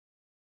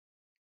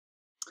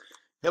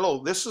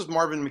Hello, this is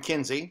Marvin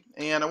McKenzie,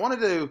 and I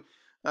wanted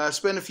to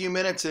spend a few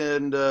minutes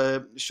and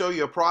show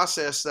you a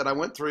process that I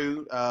went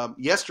through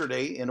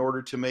yesterday in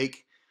order to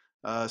make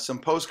some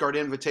postcard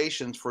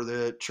invitations for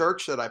the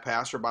church that I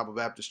pastor, Bible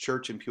Baptist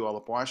Church in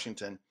Puyallup,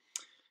 Washington.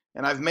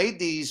 And I've made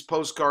these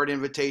postcard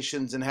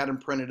invitations and had them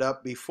printed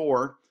up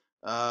before,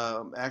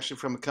 actually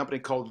from a company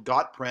called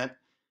Print.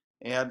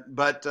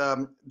 But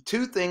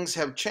two things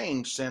have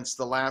changed since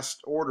the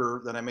last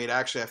order that I made.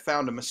 Actually, I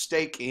found a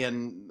mistake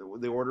in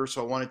the order,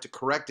 so I wanted to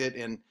correct it.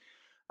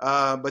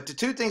 But the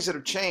two things that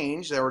have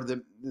changed, or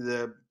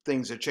the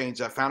things that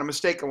changed, I found a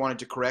mistake I wanted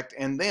to correct,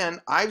 and then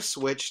I've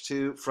switched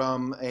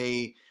from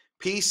a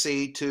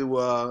PC to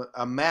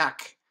a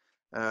Mac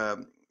uh,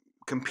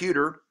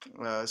 computer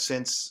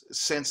since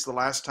the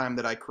last time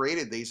that I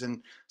created these,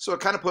 and so it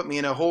kind of put me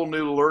in a whole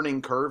new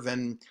learning curve.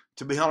 And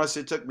to be honest,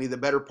 it took me the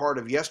better part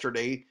of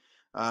yesterday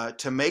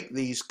to make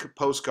these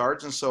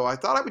postcards, and so I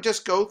thought I would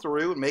just go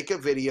through and make a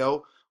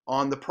video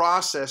on the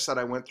process that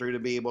I went through to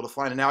be able to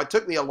find it. Now, it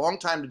took me a long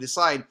time to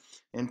decide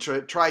and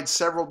tried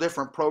several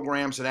different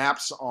programs and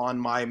apps on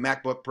my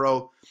MacBook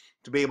Pro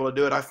to be able to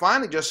do it. I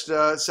finally just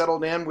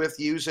settled in with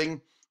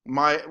using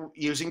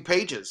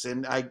Pages,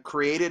 and I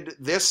created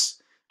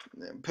this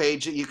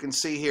page that you can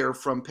see here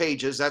from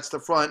Pages. That's the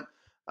front.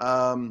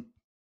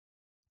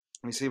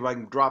 Let me see if I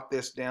can drop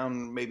this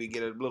down, maybe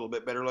get a little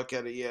bit better look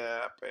at it.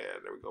 Yeah,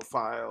 there we go.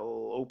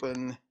 File,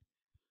 open.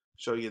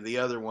 Show you the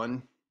other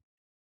one.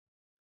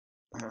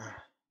 I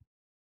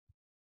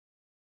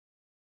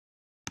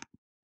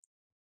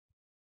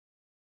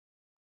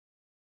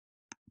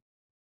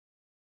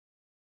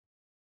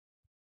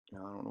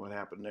don't know what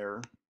happened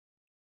there.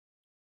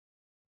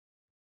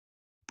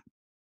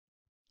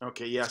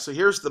 Okay, yeah, so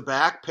here's the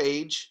back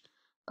page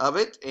of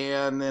it,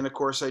 and then of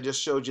course I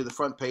just showed you the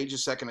front page a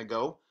second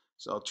ago.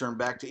 So I'll turn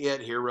back to it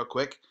here real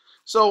quick.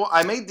 So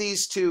I made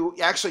these two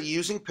actually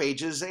using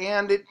Pages,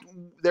 and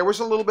there was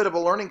a little bit of a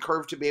learning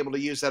curve to be able to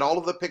use that. All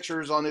of the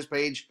pictures on this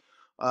page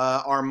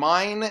are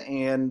mine,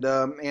 and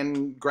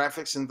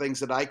graphics and things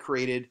that I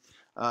created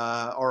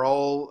are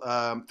all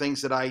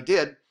things that I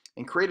did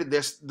and created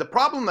this. The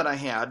problem that I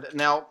had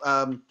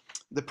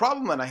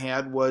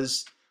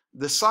was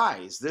the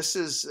size. This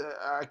is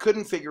I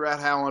couldn't figure out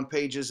how on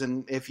Pages,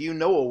 and if you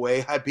know a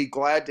way, I'd be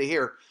glad to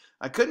hear.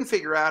 I couldn't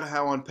figure out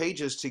how on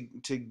Pages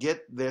to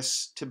get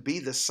this to be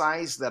the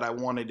size that I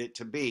wanted it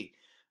to be.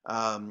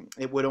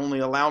 It would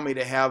only allow me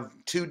to have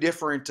two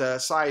different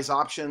size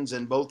options,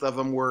 and both of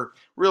them were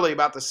really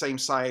about the same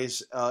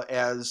size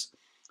as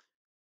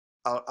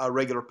a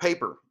regular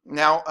paper.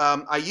 Now,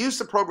 I used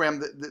the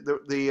program,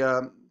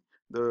 the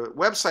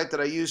website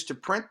that I used to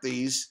print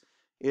these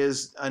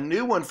is a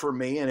new one for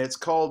me, and it's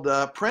called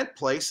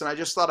PrintPlace, and I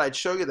just thought I'd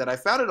show you that. I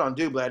found it on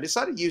Dubli. I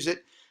decided to use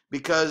it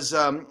because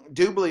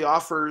Dubli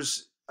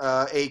offers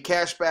a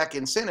cashback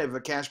incentive, a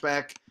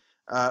cashback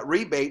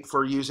rebate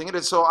for using it,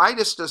 and so I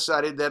just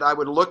decided that I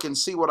would look and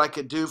see what I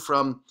could do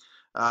from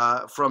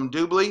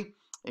Dubli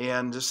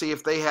and to see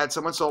if they had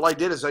someone. So all I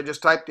did is I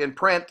just typed in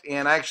print,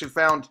 and I actually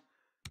found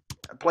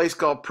a place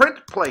called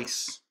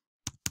PrintPlace.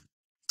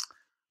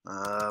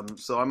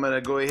 So I'm going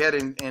to go ahead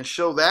and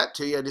show that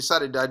to you. I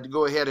decided I'd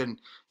go ahead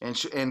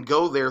and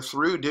go there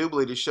through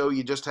Dubli to show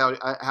you just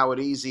how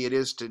easy it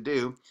is to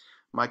do.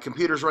 My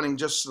computer's running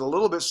just a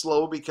little bit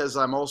slow because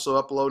I'm also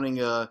uploading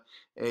a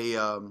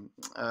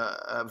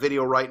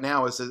video right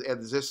now as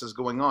this is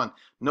going on.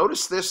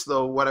 Notice this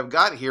though, what I've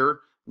got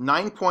here,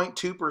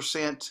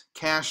 9.2%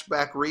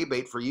 cashback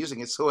rebate for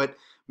using it. So it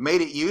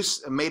made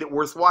it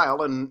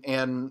worthwhile,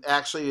 and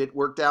actually it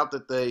worked out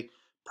that the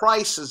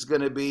price is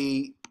going to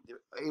be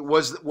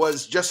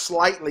was just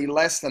slightly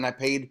less than I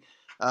paid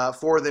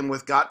for them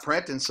with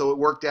Print, and so it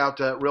worked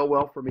out real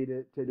well for me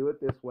to do it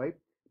this way.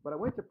 But I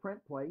went to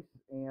PrintPlace,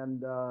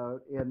 and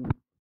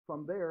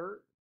from there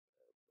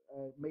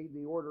made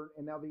the order.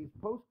 And now these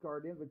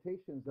postcard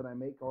invitations that I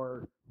make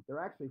they're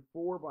actually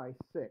 4 by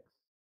 6.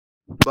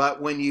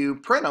 But when you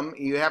print them,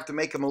 you have to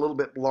make them a little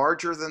bit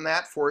larger than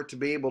that for it to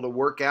be able to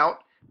work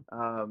out.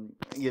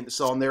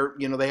 So on there,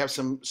 they have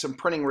some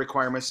printing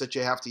requirements that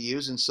you have to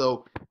use, and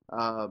so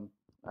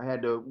I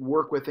had to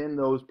work within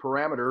those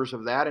parameters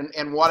of that.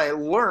 And what I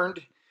learned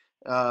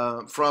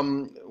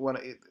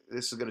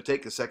this is going to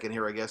take a second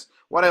here, I guess.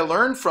 What I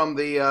learned from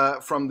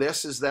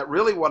this is that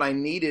really what I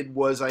needed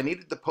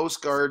the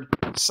postcard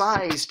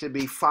size to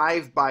be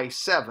 5 by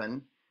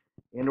 7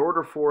 in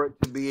order for it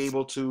to be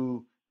able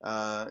to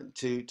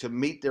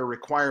meet their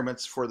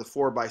requirements for the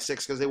 4 by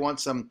 6, because they want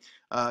some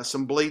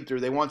bleed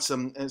through. They want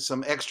some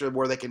extra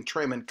where they can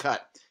trim and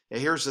cut. Now,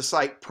 here's the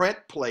site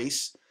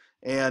PrintPlace,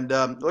 and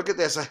look at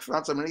this. I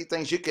found some neat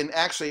things. You can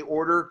actually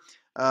order,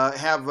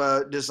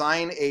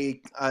 design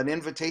an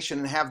invitation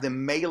and have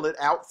them mail it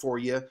out for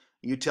you.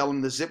 You tell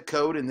them the zip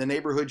code and the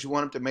neighborhood you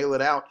want them to mail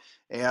it out,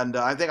 and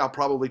I think I'll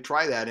probably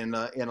try that in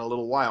a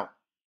little while.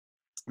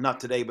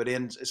 Not today, but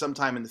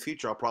sometime in the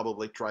future, I'll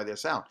probably try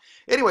this out.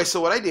 Anyway, so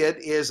what I did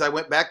is I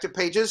went back to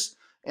Pages,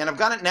 and I've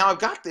got it now. I've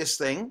got this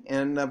thing,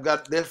 and I've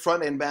got the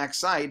front and back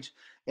side.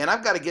 and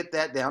I've got to get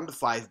that down to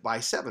 5 by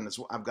 7.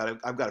 I've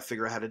got to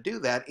figure out how to do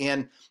that.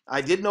 And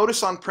I did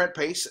notice on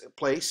PrintPlace,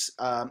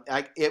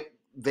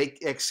 they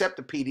accept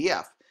a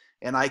PDF,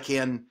 and I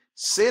can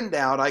send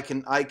out. I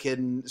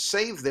can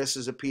save this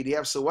as a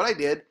PDF. So what I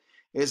did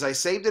is I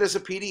saved it as a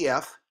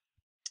PDF,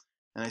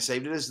 and I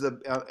saved it as the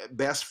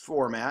best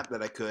format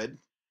that I could.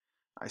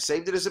 I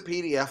saved it as a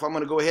PDF. I'm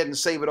going to go ahead and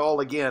save it all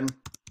again.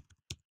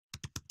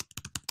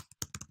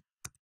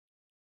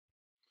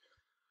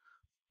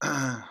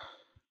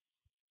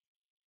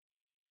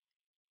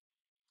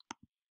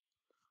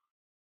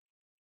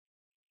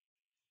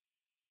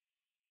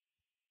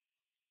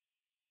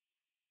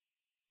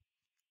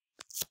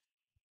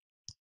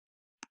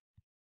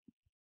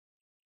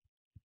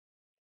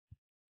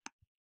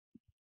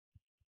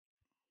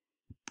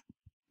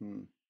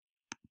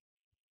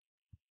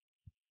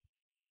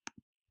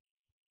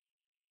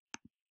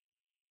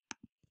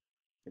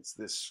 It's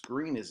this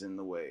screen is in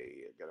the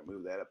way. I got to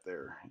move that up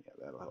there. Yeah,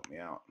 that'll help me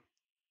out.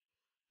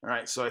 All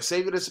right, so I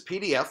saved it as a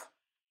PDF.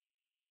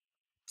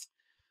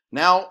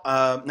 Now,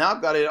 now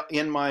I've got it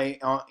in my.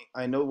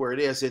 I know where it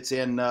is. It's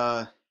in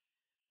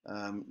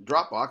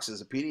Dropbox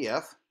as a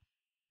PDF.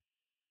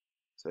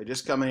 So I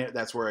just come in here.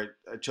 That's where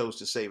I chose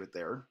to save it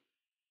there.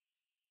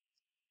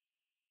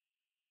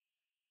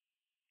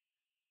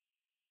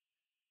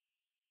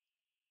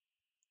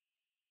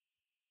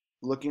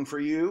 Looking for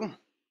you.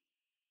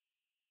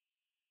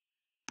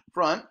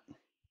 Front.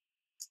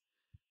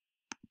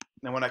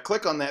 Now when I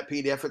click on that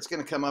PDF, it's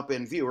going to come up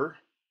in Viewer.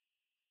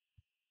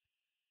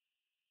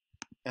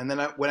 And then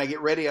when I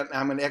get ready,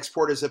 I'm going to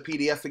export as a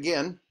PDF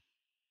again.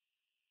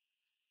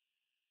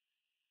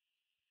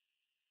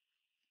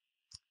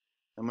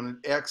 I'm going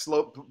to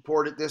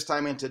export it this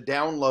time into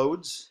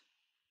Downloads.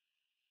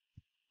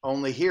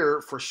 Only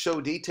here for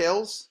Show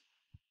Details,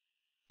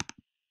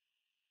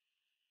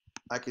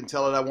 I can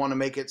tell it I want to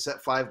make it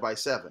set 5 by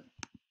 7.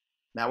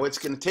 Now it's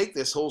going to take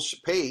this whole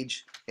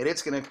page and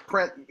it's going to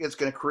print. It's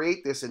going to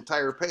create this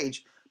entire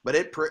page, but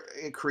it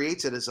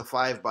creates it as a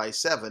 5 by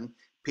 7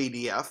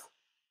 PDF.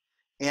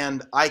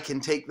 And I can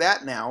take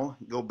that now,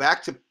 go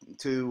back to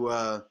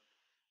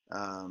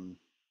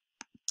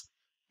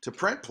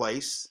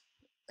PrintPlace,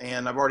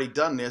 and I've already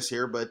done this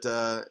here, but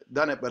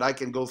But I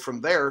can go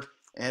from there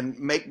and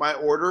make my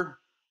order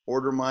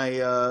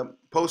my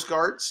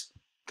postcards.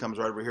 Comes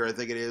right over here. I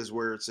think it is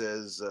where it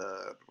says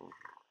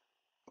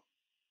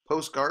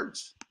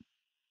postcards.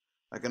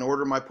 I can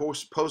order my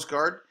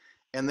postcard,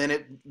 and then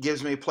it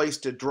gives me a place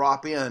to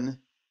drop in.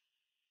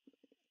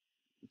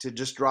 To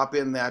just drop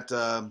in that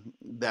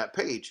that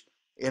page,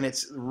 and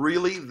it's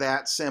really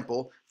that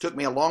simple. Took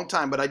me a long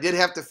time, but I did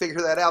have to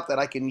figure that out, that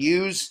I can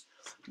use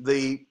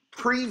the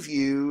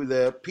preview,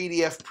 the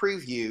PDF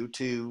preview,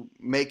 to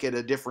make it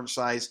a different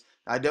size.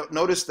 I don't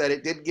notice that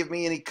it didn't give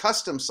me any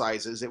custom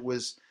sizes. It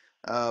was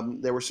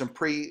there were some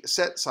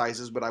preset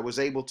sizes, but I was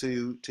able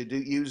to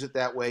use it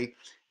that way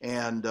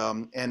and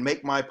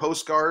make my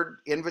postcard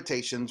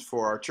invitations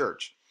for our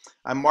church.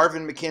 I'm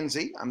Marvin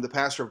McKenzie. I'm the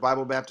pastor of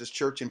Bible Baptist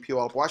Church in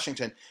Puyallup,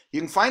 Washington. You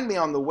can find me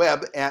on the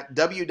web at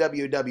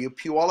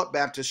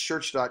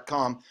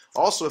www.puyallupbaptistchurch.com.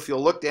 Also, if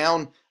you'll look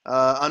down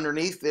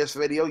underneath this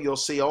video, you'll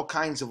see all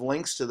kinds of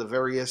links to the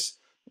various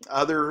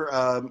other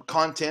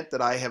content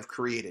that I have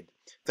created.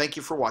 Thank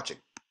you for watching.